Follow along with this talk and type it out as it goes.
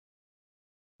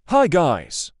Hi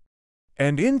guys!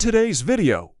 And in today's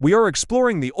video, we are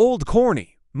exploring the old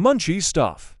corny, Munchie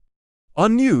stuff.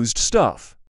 Unused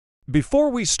stuff. Before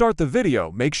we start the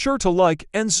video, make sure to like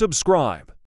and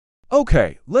subscribe.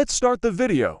 Okay, let's start the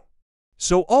video.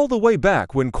 So all the way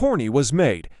back when Corny was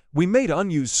made, we made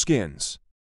unused skins.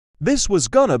 This was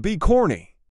gonna be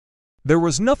corny. There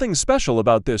was nothing special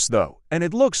about this though, and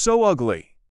it looks so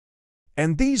ugly.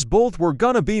 And these both were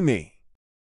gonna be me.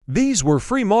 These were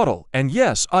free model, and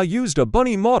yes, I used a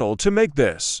bunny model to make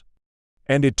this.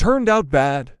 And it turned out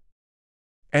bad.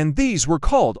 And these were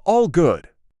called all good.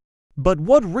 But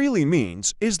what really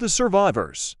means is the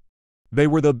survivors. They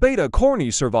were the beta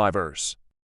corny survivors.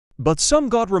 But some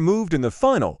got removed in the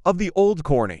final of the old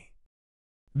corny.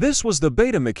 This was the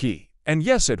beta Mickey, and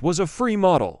yes, it was a free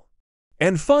model.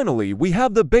 And finally, we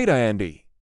have the beta Andy.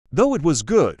 Though it was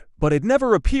good, but it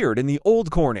never appeared in the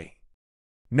old corny.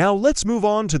 Now let's move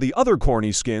on to the other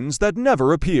corny skins that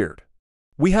never appeared.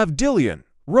 We have Dillian,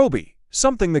 Roby,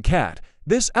 Something the Cat,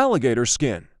 this alligator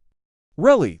skin.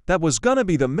 Relly, that was gonna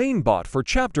be the main bot for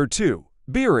Chapter 2,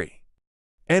 Beery.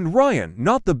 And Ryan,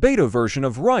 not the beta version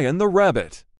of Ryan the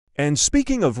Rabbit. And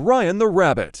speaking of Ryan the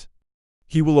Rabbit,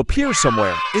 he will appear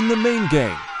somewhere in the main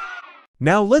game.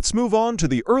 Now let's move on to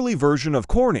the early version of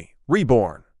Corny,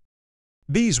 Reborn.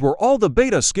 These were all the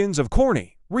beta skins of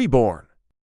Corny, Reborn.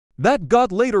 That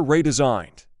got later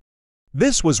redesigned.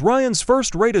 This was Ryan's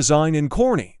first redesign in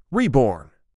Corny,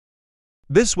 Reborn.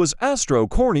 This was Astro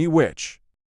Corny, which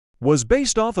was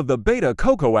based off of the beta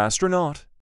Coco astronaut.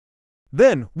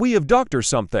 Then we have Dr.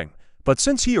 Something, but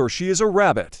since he or she is a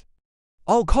rabbit,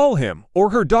 I'll call him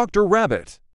or her Dr.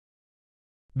 Rabbit.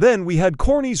 Then we had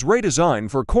Corny's redesign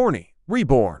for Corny,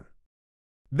 Reborn.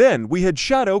 Then we had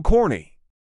Shadow Corny.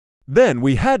 Then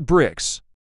we had Bricks.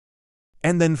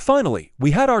 And then finally,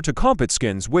 we had our Compet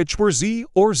skins, which were Z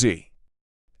or Z.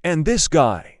 And this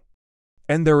guy.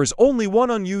 And there is only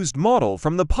one unused model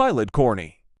from the pilot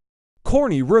Corny.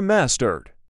 Corny Remastered.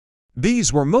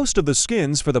 These were most of the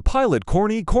skins for the pilot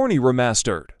Corny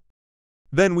Remastered.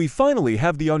 Then we finally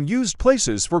have the unused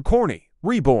places for Corny,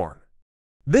 Reborn.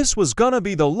 This was gonna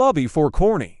be the lobby for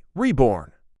Corny,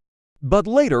 Reborn. But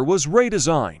later was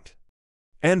redesigned.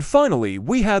 And finally,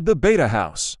 we had the beta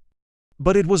house.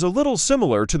 But it was a little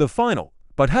similar to the final,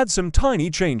 but had some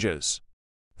tiny changes.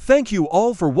 Thank you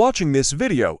all for watching this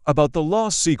video about the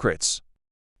lost secrets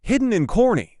hidden in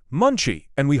Corny, Munchie,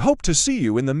 and we hope to see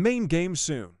you in the main game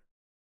soon.